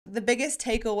the biggest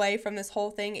takeaway from this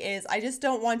whole thing is I just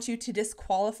don't want you to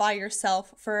disqualify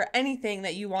yourself for anything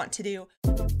that you want to do.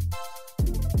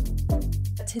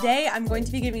 Today, I'm going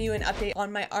to be giving you an update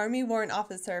on my Army Warrant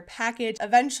Officer package.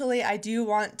 Eventually, I do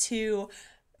want to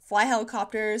fly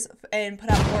helicopters and put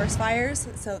out forest fires.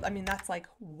 So, I mean, that's like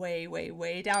way, way,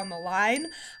 way down the line.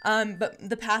 But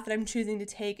the path that I'm choosing to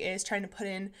take is trying to put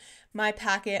in my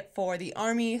packet for the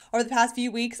Army. Over the past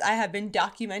few weeks, I have been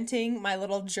documenting my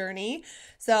little journey.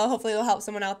 So hopefully it'll help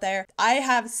someone out there. I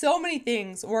have so many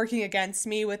things working against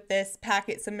me with this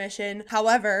packet submission.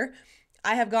 However,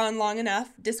 I have gone long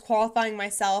enough disqualifying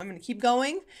myself. I'm going to keep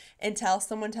going until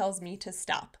someone tells me to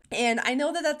stop. And I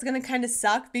know that that's going to kind of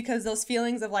suck because those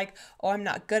feelings of like, oh, I'm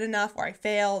not good enough, or I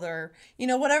failed, or, you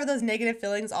know, whatever those negative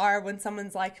feelings are when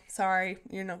someone's like, sorry,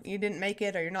 you know, you didn't make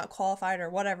it, or you're not qualified, or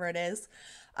whatever it is.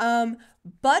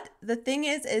 But the thing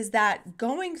is that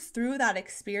going through that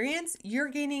experience, you're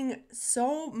gaining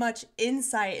so much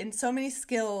insight and so many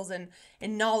skills and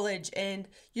knowledge, and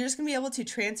you're just gonna be able to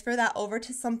transfer that over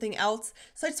to something else.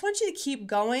 So I just want you to keep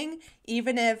going,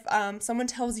 even if someone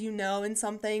tells you no in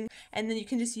something, and then you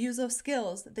can just use those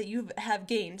skills that you have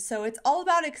gained. So it's all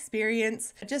about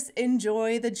experience. Just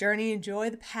enjoy the journey,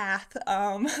 enjoy the path.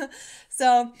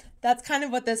 So that's kind of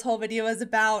what this whole video is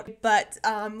about. But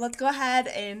let's go ahead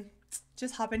and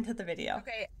just hop into the video.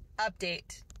 Okay,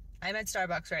 update. I'm at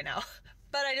Starbucks right now,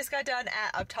 but I just got done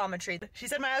at optometry. She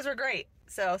said my eyes were great.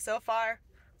 So far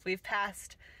we've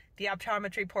passed the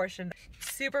optometry portion.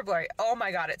 Super blurry. Oh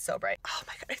my God, it's so bright. Oh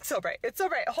my God, it's so bright. It's so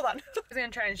bright. Hold on. I was gonna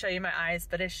try and show you my eyes,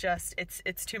 but it's just,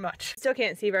 it's too much. Still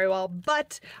can't see very well,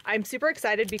 but I'm super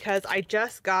excited because I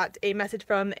just got a message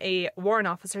from a warrant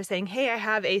officer saying, hey, I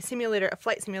have a simulator, a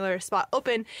flight simulator spot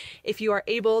open if you are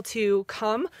able to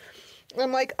come.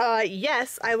 I'm like,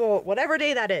 yes, I will, whatever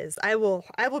day that is, I will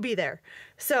be there.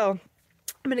 So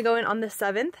I'm gonna go in on the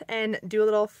 7th and do a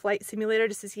little flight simulator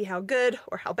just to see how good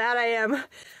or how bad I am. I'm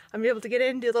gonna be able to get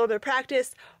in, do a little bit of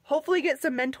practice, hopefully get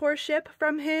some mentorship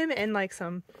from him and like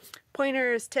some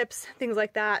pointers, tips, things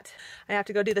like that. I have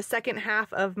to go do the second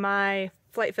half of my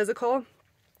flight physical.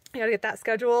 I gotta get that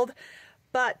scheduled,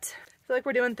 but I feel like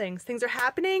we're doing things. Things are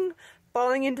happening,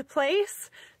 falling into place.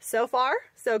 So far,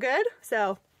 so good.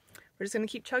 So we're just gonna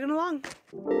keep chugging along.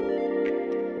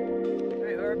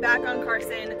 We're back on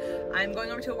Carson. I'm going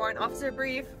over to a warrant officer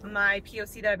brief. My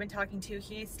POC that I've been talking to,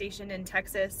 he's stationed in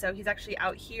Texas, so he's actually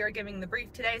out here giving the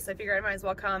brief today, so I figured I might as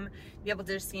well come, be able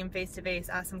to just see him face to face,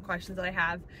 ask some questions that I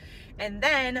have. And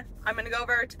then I'm gonna go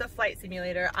over to the flight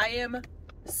simulator. I am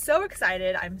so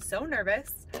excited. I'm so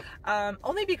nervous,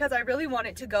 only because I really want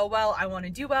it to go well. I want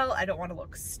to do well. I don't want to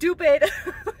look stupid.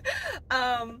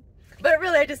 But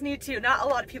really, I just need to, not a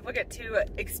lot of people get to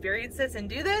experience this and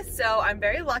do this, so I'm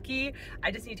very lucky. I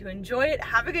just need to enjoy it,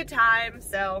 have a good time,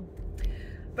 so,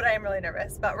 but I am really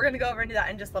nervous. But we're gonna go over and do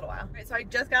that in just a little while. Right, so I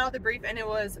just got out the brief and it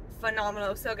was phenomenal,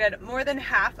 it was so good. More than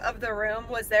half of the room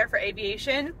was there for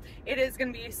aviation. It is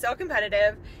gonna be so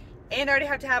competitive, and I already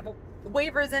have to have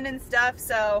waivers in and stuff,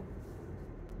 so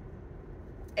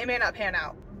it may not pan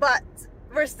out, but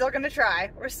we're still gonna try.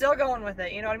 We're still going with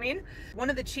it, you know what I mean? One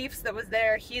of the chiefs that was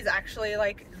there, he's actually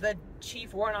like the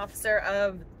chief warrant officer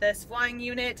of this flying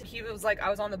unit. He was like, I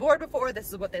was on the board before, this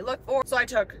is what they look for. So I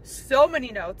took so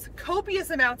many notes,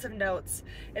 copious amounts of notes,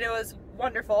 and it was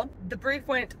wonderful. The brief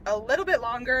went a little bit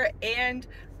longer, and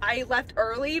I left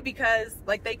early because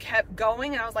like they kept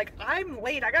going, and I was like, I'm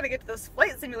late, I gotta get to this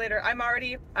flight simulator. I'm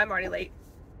already late.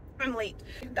 I'm late.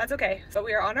 That's okay. So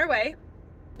we are on our way,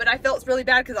 but I felt really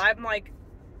bad because I'm like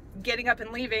getting up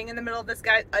and leaving in the middle of this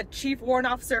guy, a Chief Warrant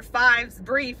Officer 5's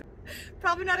brief.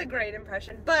 Probably not a great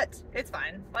impression, but it's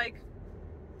fine. Like,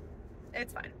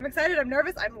 it's fine. I'm excited, I'm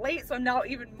nervous, I'm late, so I'm now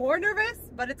even more nervous,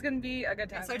 but it's gonna be a good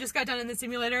time. So I just got done in the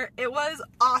simulator. It was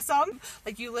awesome.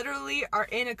 Like, you literally are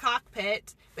in a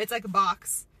cockpit. It's like a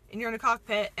box, and you're in a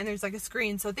cockpit, and there's like a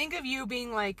screen. So think of you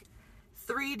being like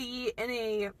 3D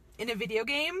in a video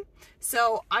game.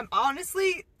 So I'm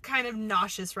honestly kind of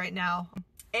nauseous right now.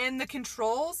 And the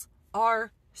controls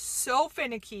are so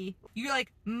finicky. You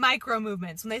like micro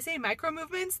movements. When they say micro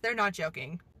movements, they're not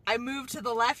joking. I moved to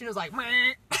the left and it was like,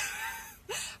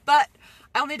 but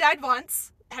I only died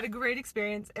once. Had a great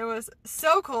experience. It was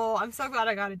so cool. I'm so glad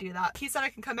I got to do that. He said I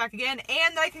can come back again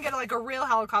and that I can get like a real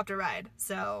helicopter ride.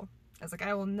 So I was like,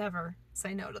 I will never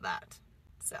say no to that.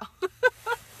 So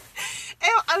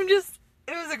it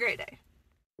was a great day.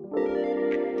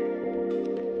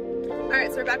 Alright,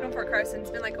 so we're back on Fort Carson.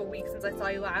 It's been like a week since I saw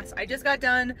you last. I just got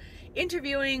done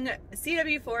interviewing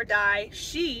CW4 Di.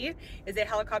 She is a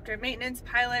helicopter maintenance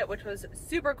pilot, which was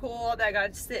super cool. That I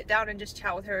got to sit down and just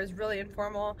chat with her. It was really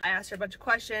informal. I asked her a bunch of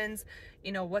questions.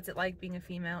 You know, what's it like being a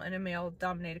female in a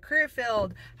male-dominated career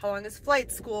field? How long is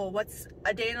flight school? What's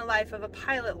a day in the life of a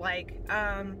pilot like?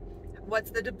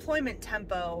 What's the deployment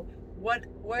tempo?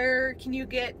 Where can you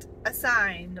get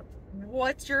assigned?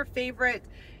 What's your favorite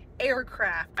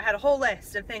aircraft? I had a whole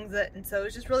list of things and so it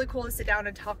was just really cool to sit down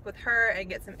and talk with her and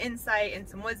get some insight and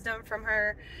some wisdom from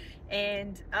her,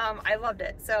 and I loved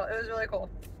it. So it was really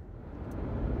cool.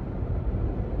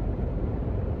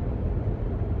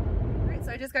 Alright,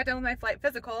 so I just got done with my flight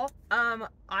physical.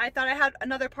 I thought I had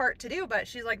another part to do, but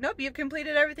she's like, nope, you've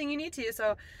completed everything you need to.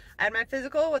 So I had my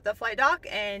physical with the flight doc,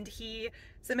 and he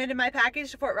submitted my package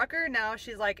to Fort Rucker. Now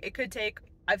she's like, it could take,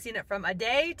 I've seen it from a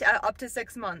day to up to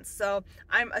 6 months. So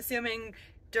I'm assuming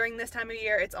during this time of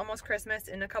year, it's almost Christmas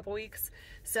in a couple weeks.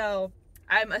 So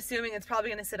I'm assuming it's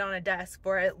probably gonna sit on a desk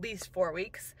for at least 4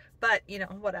 weeks, but you know,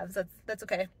 whatever, that's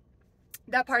okay.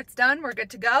 That part's done, we're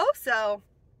good to go. So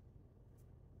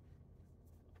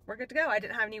we're good to go. I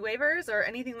didn't have any waivers or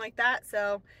anything like that.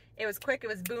 So it was quick, it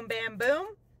was boom, bam, boom.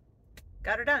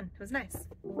 Got her done, it was nice.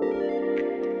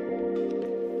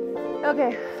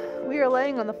 Okay, we are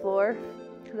laying on the floor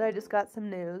because I just got some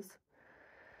news.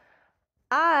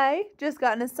 I just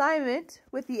got an assignment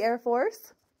with the Air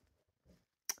Force.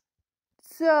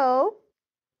 So,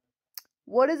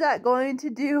 what is that going to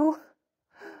do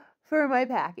for my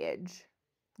package?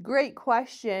 Great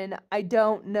question. I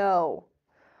don't know.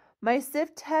 My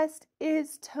SIF test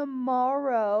is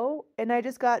tomorrow, and I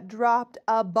just got dropped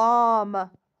a bomb.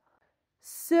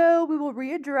 So we will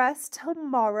readdress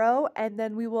tomorrow, and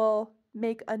then we will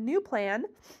make a new plan.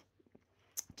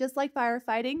 Just like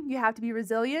firefighting, you have to be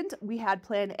resilient. We had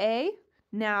plan A.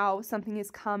 Now something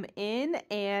has come in,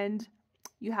 and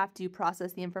you have to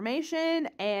process the information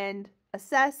and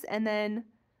assess, and then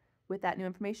with that new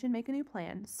information, make a new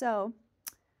plan. So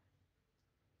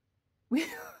we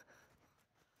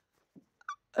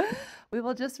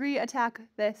will just re-attack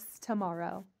this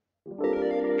tomorrow.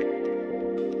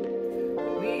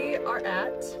 We are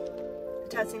at the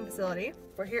testing facility.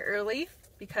 We're here early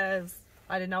because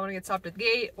I did not want to get stopped at the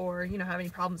gate or, you know, have any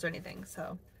problems or anything.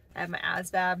 So I have my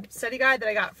ASVAB study guide that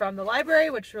I got from the library,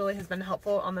 which really has been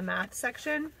helpful on the math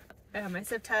section. I have my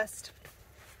SIF test,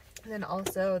 and then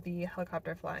also the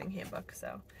helicopter flying handbook.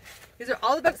 So these are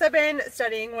all the books I've been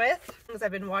studying with, because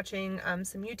I've been watching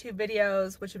some YouTube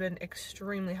videos, which have been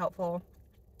extremely helpful.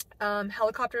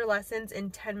 Helicopter lessons in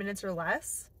 10 minutes or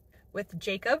less with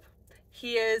Jacob.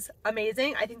 He is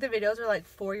amazing. I think the videos are like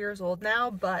 4 years old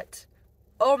now, but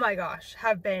oh my gosh,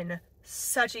 have been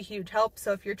such a huge help.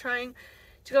 So if you're trying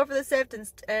to go for the SIF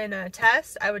and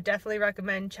test, I would definitely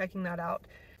recommend checking that out.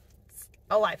 It's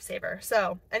a lifesaver.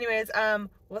 So anyways,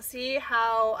 we'll see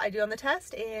how I do on the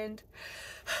test, and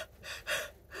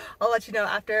I'll let you know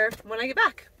after when I get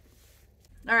back.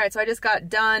 All right, so I just got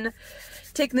done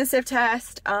taking the SIF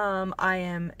test. I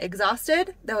am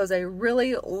exhausted. That was a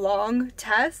really long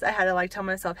test. I had to like tell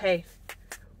myself, hey,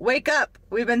 wake up.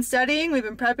 We've been studying. We've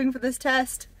been prepping for this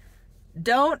test.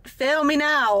 Don't fail me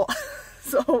now.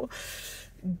 So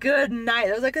good night.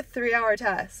 It was like a 3-hour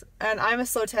test, and I'm a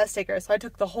slow test taker, so I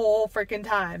took the whole freaking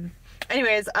time.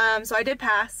 Anyways, so I did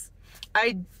pass.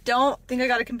 I don't think I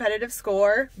got a competitive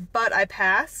score, but I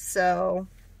passed, so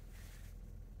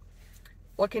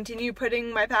we'll continue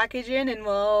putting my package in and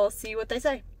we'll see what they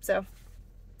say. So,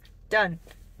 done.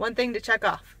 One thing to check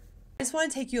off. I just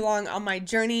want to take you along on my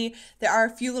journey. There are a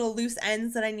few little loose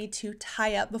ends that I need to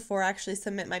tie up before I actually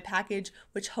submit my package,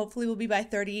 which hopefully will be by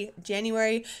 30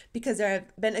 January, because there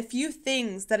have been a few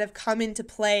things that have come into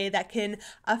play that can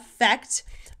affect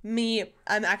me.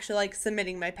 I'm actually like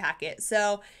submitting my packet.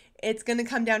 So it's going to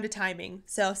come down to timing.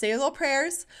 So say your little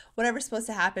prayers. Whatever's supposed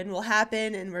to happen will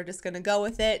happen, and we're just going to go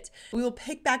with it. We will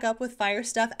pick back up with fire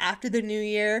stuff after the new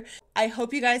year. I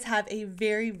hope you guys have a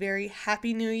very, very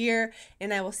happy new year,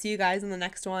 and I will see you guys in the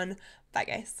next one. Bye,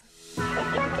 guys.